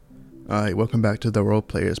Alright, welcome back to the Role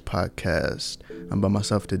Players Podcast. I'm by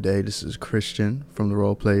myself today. This is Christian from the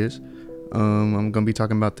Role Players. I'm going to be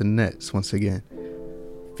talking about the Nets once again.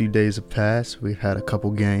 A few days have passed. We've had a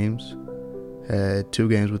couple games. Had 2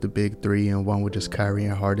 games with the big 3 and 1 with just Kyrie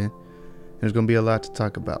and Harden. There's going to be a lot to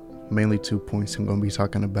talk about. Mainly 2 points. I'm going to be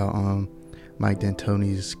talking about Mike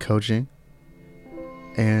D'Antoni's coaching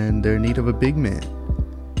and their need of a big man.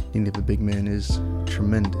 The need of a big man is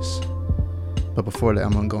tremendous. But before that,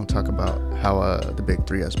 I'm going to talk about how the big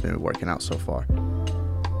 3 has been working out so far.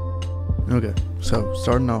 Okay, so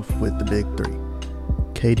starting off with the big 3.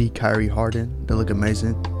 KD, Kyrie, Harden, they look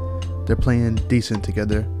amazing. They're playing decent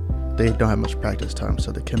together. They don't have much practice time,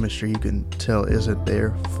 so the chemistry you can tell isn't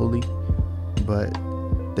there fully. But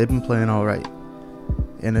they've been playing all right.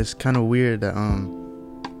 And it's kind of weird that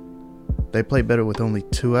they play better with only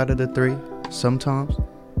 2 out of the 3 sometimes.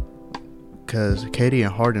 Because KD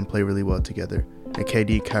and Harden play really well together, and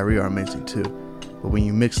KD and Kyrie are amazing too. But when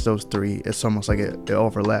you mix those 3, it's almost like it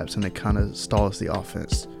overlaps and it kind of stalls the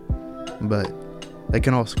offense. But they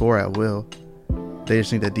can all score at will. They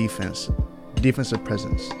just need the defense. Defensive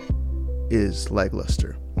presence is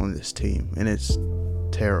lackluster on this team, and it's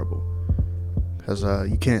terrible. Because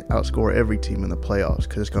you can't outscore every team in the playoffs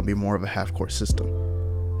because it's going to be more of a half-court system.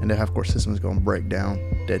 And the half-court system is going to break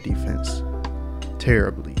down that defense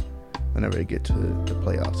terribly whenever they get to the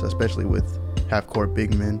playoffs, especially with half-court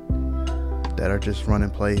big men that are just running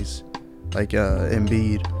plays. Like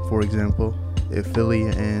Embiid, for example. If Philly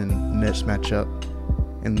and Nets match up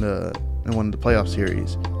in one of the playoff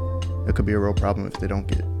series, it could be a real problem if they don't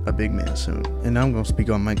get a big man soon. And now I'm going to speak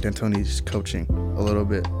on Mike D'Antoni's coaching a little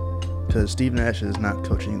bit, because Steve Nash is not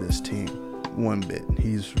coaching this team one bit.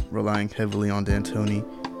 He's relying heavily on D'Antoni,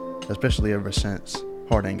 especially ever since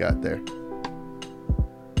Harden got there.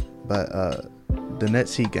 But the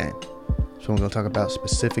Nets Heat game, so I'm going to talk about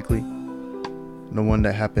specifically the one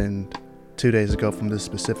that happened 2 days ago from this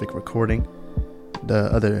specific recording. The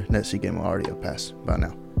other Nets Heat game will already have passed by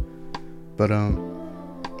now. But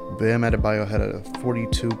Bam Adebayo had a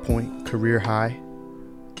 42-point career high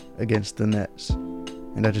against the Nets,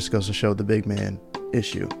 and that just goes to show the big man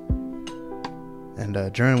issue.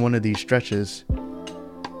 And during one of these stretches,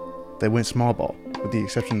 they went small ball, with the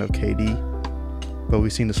exception of KD. But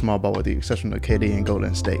we've seen the small ball with the exception of KD and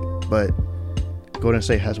Golden State. But Golden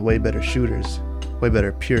State has way better shooters, way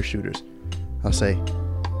better pure shooters, I'll say,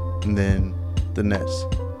 than the Nets.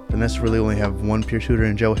 The Nets really only have one pure shooter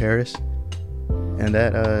in Joe Harris. And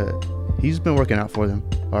that, he's been working out for them,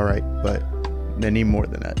 all right. But they need more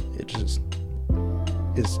than that. It just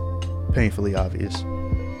is painfully obvious.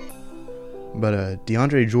 But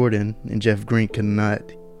DeAndre Jordan and Jeff Green cannot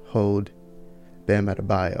hold Bam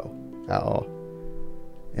Adebayo at all.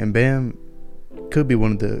 And Bam could be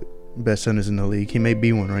one of the best centers in the league. He may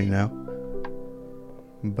be one right now.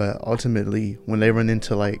 But ultimately, when they run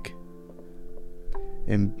into like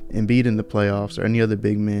Embiid in the playoffs or any other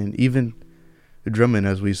big man, even Drummond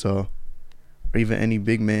as we saw, or even any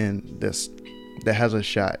big man that has a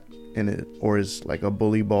shot in it or is like a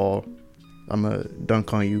bully ball, I'm a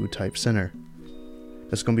dunk on you type center,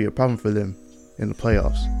 that's going to be a problem for them in the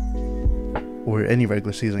playoffs or any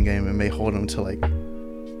regular season game. It may hold them to like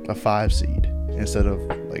a 5 seed instead of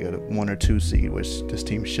like a 1 or 2 seed, which this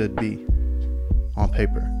team should be on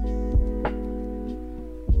paper.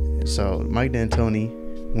 So Mike D'Antoni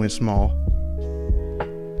went small,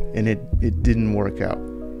 and it didn't work out.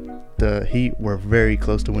 The Heat were very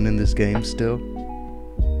close to winning this game still,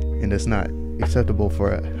 and it's not acceptable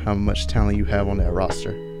for how much talent you have on that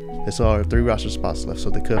roster. It's all 3 roster spots left, so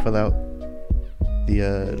they could fill out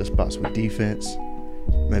the spots with defense,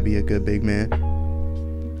 maybe a good big man.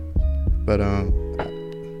 But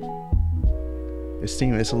this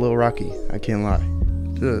team, it's a little rocky, I can't lie.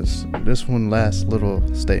 This one last little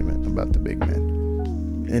statement about the big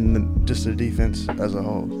men and just the defense as a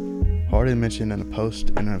whole. Harden mentioned in a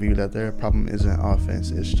post interview that their problem isn't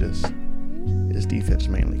offense, it's defense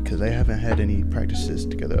mainly, because they haven't had any practices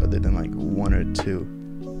together other than like 1 or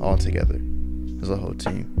 2 all together as a whole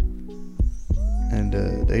team. And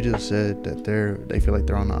they just said that they feel like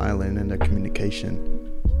they're on an island and their communication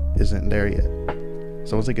isn't there yet.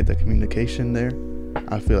 So once they get the communication there,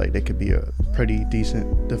 I feel like they could be a pretty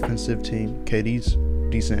decent defensive team. KD's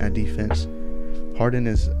decent at defense. Harden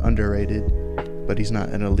is underrated, but he's not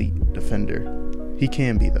an elite defender. He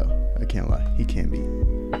can be though. I can't lie. He can be.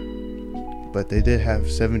 But they did have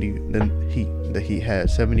the Heat had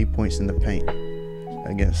 70 points in the paint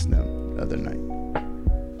against them the other night,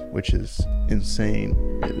 which is insane.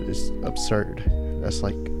 It is absurd. That's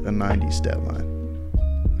like a 90 stat line.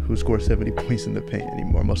 Who scores 70 points in the paint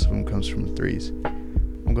anymore? Most of them comes from threes.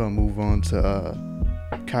 I'm going to move on to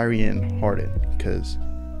Kyrie and Harden, because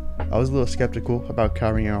I was a little skeptical about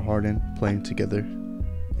Kyrie and Harden playing together.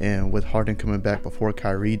 And with Harden coming back before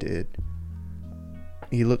Kyrie did,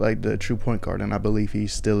 he looked like the true point guard, and I believe he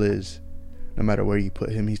still is. No matter where you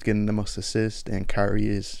put him, he's getting the most assists, and Kyrie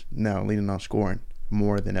is now leaning on scoring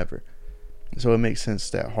more than ever. So it makes sense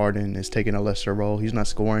that Harden is taking a lesser role. He's not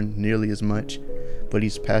scoring nearly as much, but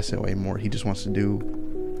he's passing way more. He just wants to do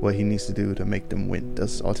what he needs to do to make them win.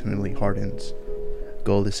 That's ultimately Harden's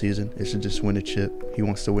goal this season, is to just win a chip. He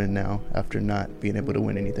wants to win now after not being able to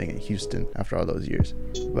win anything in Houston after all those years.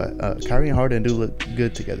 But Kyrie and Harden do look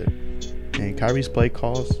good together. And Kyrie's play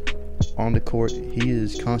calls on the court, he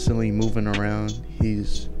is constantly moving around.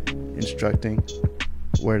 He's instructing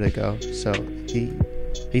where to go. So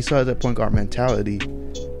he still has that point guard mentality.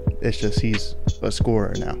 It's just he's a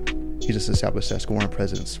scorer now. He just established that scoring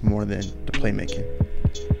presence more than the playmaking.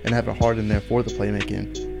 And having Harden there for the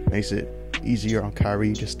playmaking makes it easier on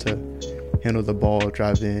Kyrie just to handle the ball,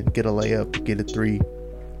 drive in, get a layup, get a three,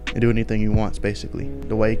 and do anything he wants, basically.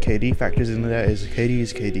 The way KD factors into that is KD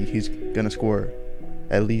is KD. He's going to score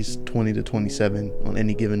at least 20 to 27 on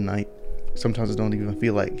any given night. Sometimes it don't even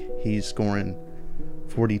feel like he's scoring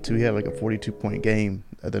 42. He had like a 42-point game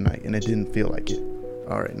the other night, and it didn't feel like it.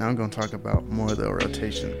 All right, now I'm going to talk about more of the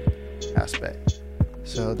rotation aspect.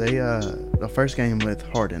 So the first game with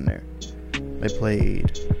Harden there, they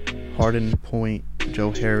played Harden point,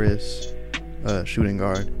 Joe Harris shooting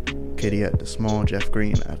guard, KD at the small, Jeff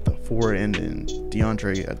Green at the 4, and then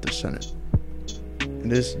DeAndre at the center.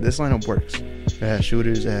 And this lineup works. It has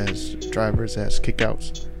shooters, it has drivers, it has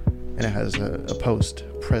kickouts, and it has a post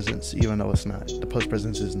presence, even though it's not. The post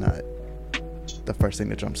presence is not the first thing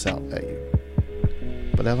that jumps out at you.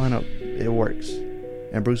 But that lineup, it works.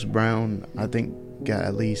 And Bruce Brown, I think, got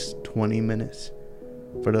at least 20 minutes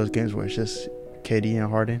for those games where it's just KD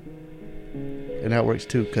and Harden. And that works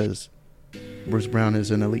too, because Bruce Brown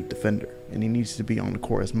is an elite defender, and he needs to be on the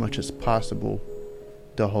court as much as possible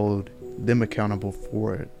to hold them accountable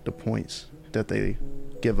for the points that they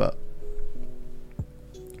give up.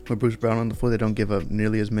 With Bruce Brown on the floor, they don't give up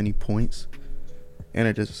nearly as many points,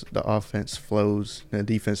 and the offense flows, the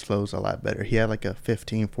defense flows a lot better. He had like a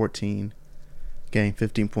 15-14 game,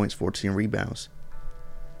 15 points, 14 rebounds.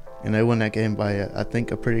 And they won that game by, I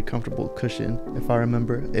think, a pretty comfortable cushion, if I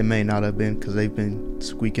remember. It may not have been, because they've been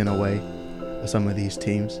squeaking away with some of these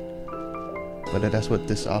teams. But that's what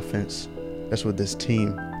this offense, that's what this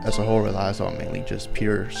team as a whole relies on, mainly just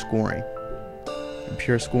pure scoring. And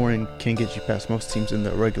pure scoring can get you past most teams in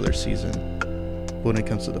the regular season. But when it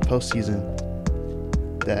comes to the postseason,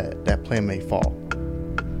 that plan may fall.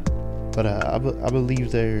 But I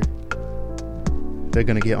believe they're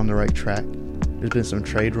going to get on the right track. There's been some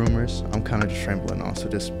trade rumors. I'm kind of just rambling on, so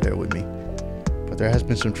just bear with me. But there has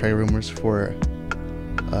been some trade rumors for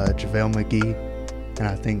JaVale McGee. And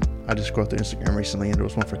I think I just scrolled through Instagram recently, and there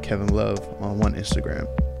was one for Kevin Love on one Instagram.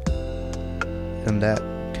 And that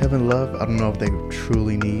Kevin Love, I don't know if they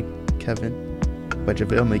truly need Kevin, but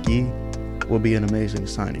JaVale McGee will be an amazing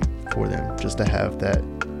signing for them, just to have that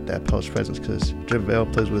post presence, because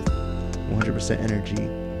JaVale plays with 100% energy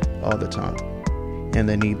all the time. And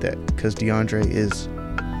they need that, because DeAndre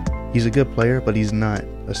he's a good player, but he's not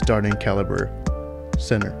a starting caliber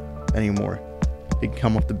center anymore. He can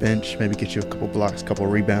come off the bench, maybe get you a couple blocks, couple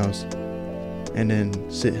rebounds, and then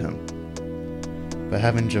sit him. But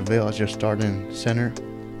having JaVale as your starting center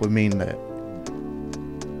would mean that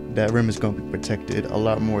rim is going to be protected a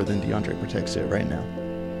lot more than DeAndre protects it right now.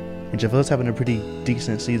 And JaVale's having a pretty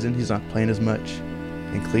decent season. He's not playing as much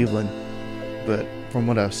in Cleveland, but from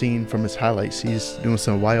what I've seen from his highlights, he's doing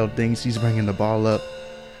some wild things. He's bringing the ball up.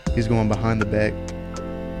 He's going behind the back.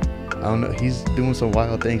 I don't know. He's doing some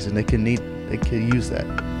wild things, and they could use that.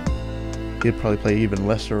 He'd probably play even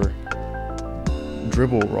lesser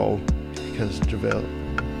dribble role, because JaVale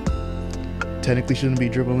technically shouldn't be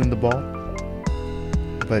dribbling the ball.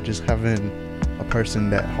 But just having a person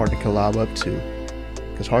that Harden can lob up to,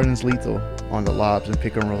 because Harden's lethal on the lobs and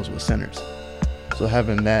pick and rolls with centers. So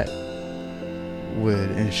having that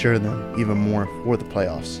would ensure them even more for the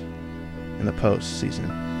playoffs in the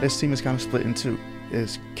postseason. This team is kind of split in two.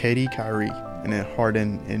 It's KD, Kyrie, and then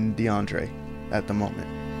Harden and DeAndre at the moment.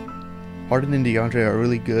 Harden and DeAndre are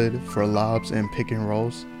really good for lobs and pick and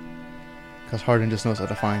rolls, because Harden just knows how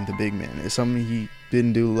to find the big man. It's something he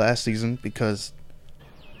didn't do last season because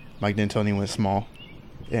Mike D'Antoni went small,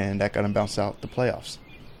 and that got him bounced out the playoffs.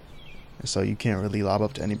 And so you can't really lob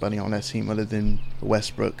up to anybody on that team other than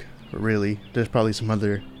Westbrook. Really, there's probably some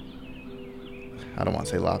other, I don't want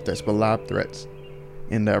to say lob threats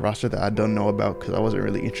in that roster that I don't know about, because I wasn't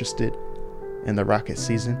really interested in the Rockets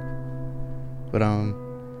season. But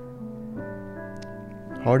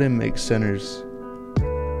Harden makes centers,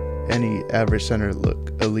 any average center,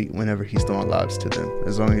 look elite whenever he's throwing lobs to them,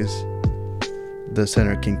 as long as the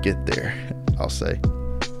center can get there, I'll say.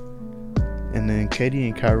 And then KD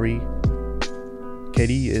and Kyrie.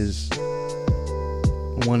 KD is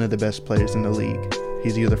one of the best players in the league.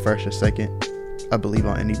 He's either first or second, I believe,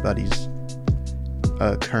 on anybody's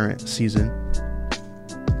current season.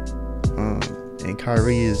 And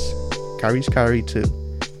Kyrie's Kyrie too.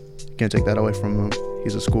 Can't take that away from him.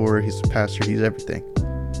 He's a scorer, he's a passer, he's everything.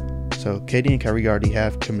 So KD and Kyrie already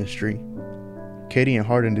have chemistry. KD and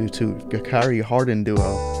Harden do too. The Kyrie-Harden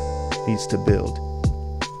duo needs to build.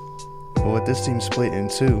 But with this team split in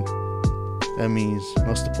two, that means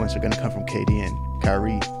most of the points are going to come from KD and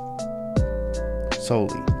Kyrie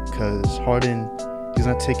solely. Because Harden, he's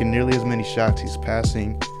not taking nearly as many shots. He's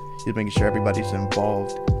passing. He's making sure everybody's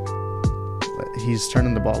involved. But he's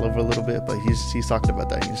turning the ball over a little bit, but he's talked about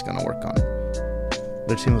that and he's going to work on it.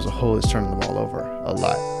 The team as a whole is turning the ball over a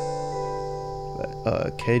lot.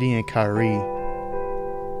 But KD and Kyrie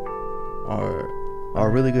are a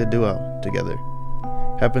really good duo together.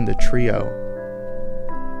 Having the trio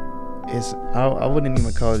is, I wouldn't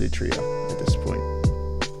even call it a trio at this point.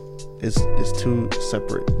 It's two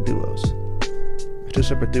separate duos. Two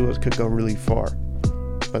separate duos could go really far,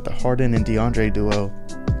 but the Harden and DeAndre duo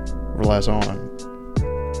relies on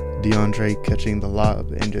DeAndre catching the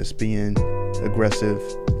lob and just being aggressive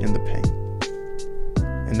in the paint.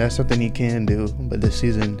 And that's something he can do, but this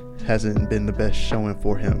season hasn't been the best showing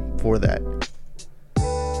for him for that.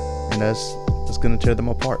 And that's going to tear them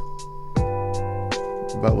apart.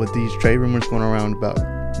 But with these trade rumors going around about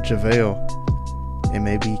JaVale and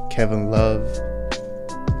maybe Kevin Love,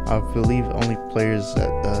 I believe only players that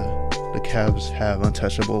the Cavs have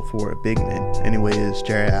untouchable for a big man anyway is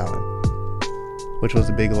Jarrett Allen, which was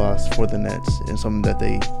a big loss for the Nets and something that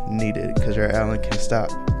they needed, because Jarrett Allen can stop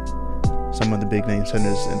some of the big name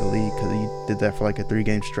centers in the league, because he did that for like a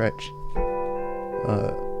 3-game stretch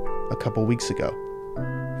a couple weeks ago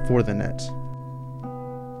for the Nets.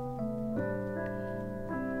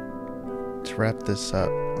 To wrap this up,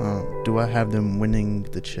 do I have them winning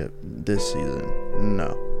the chip this season?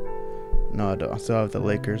 No, I don't. I still have the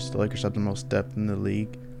Lakers. The Lakers have the most depth in the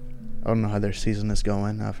league. I don't know how their season is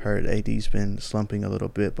going. I've heard AD's been slumping a little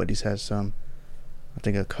bit, but he's had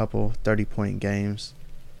a couple 30-point games.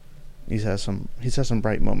 He's had some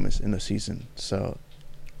bright moments in the season. So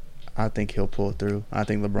I think he'll pull through. I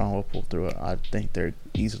think LeBron will pull through it. I think they're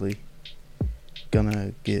easily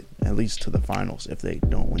gonna get at least to the finals if they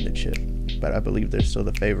don't win the chip. But I believe they're still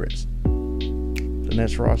the favorites. The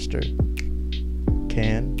Nets roster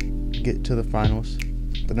can get to the finals.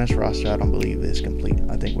 The Nets roster, I don't believe, is complete.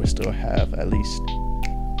 I think we still have at least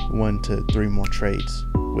 1 to 3 more trades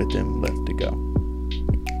with them left to go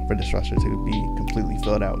for this roster to be completely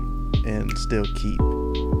filled out and still keep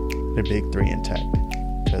their big three intact.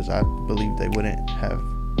 Because I believe they wouldn't have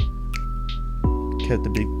kept the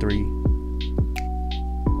big three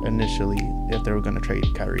initially if they were going to trade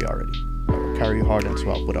Kyrie already. Kyrie Harden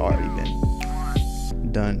swap would have already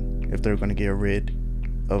been done if they were going to get rid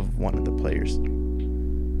of one of the players.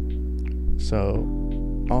 So,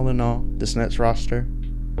 all in all, this Nets roster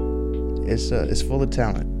is full of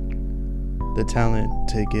talent. The talent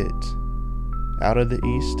to get out of the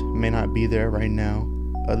East may not be there right now,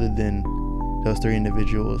 other than those 3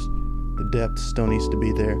 individuals. The depth still needs to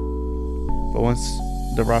be there. But once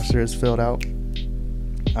the roster is filled out,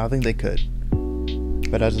 I think they could.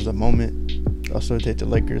 But as of the moment, also take the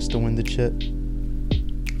Lakers to win the chip.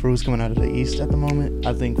 For who's coming out of the East at the moment,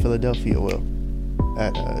 I think Philadelphia will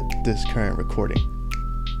at this current recording.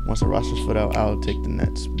 Once the roster's filled out, I'll take the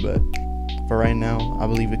Nets. But for right now, I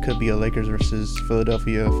believe it could be a Lakers versus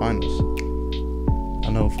Philadelphia finals.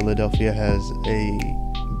 I know Philadelphia has a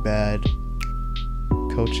bad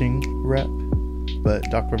coaching rep, but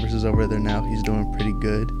Doc Rivers is over there now. He's doing pretty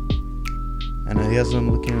good. And he has them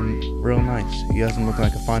looking real nice. He has them looking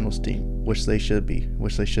like a finals team, which they should be,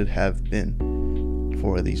 which they should have been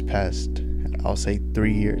for these past, I'll say,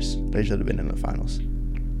 3 years. They should have been in the finals.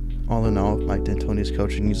 All in all, Mike D'Antoni's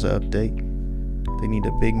coaching needs an update. They need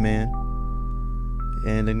a big man,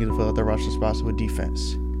 and they need to fill out their roster spots with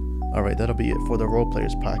defense. Alright, that'll be it for the Role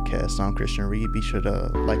Players Podcast. I'm Christian Reed. Be sure to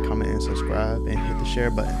like, comment, and subscribe, and hit the share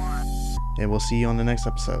button. And we'll see you on the next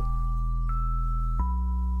episode.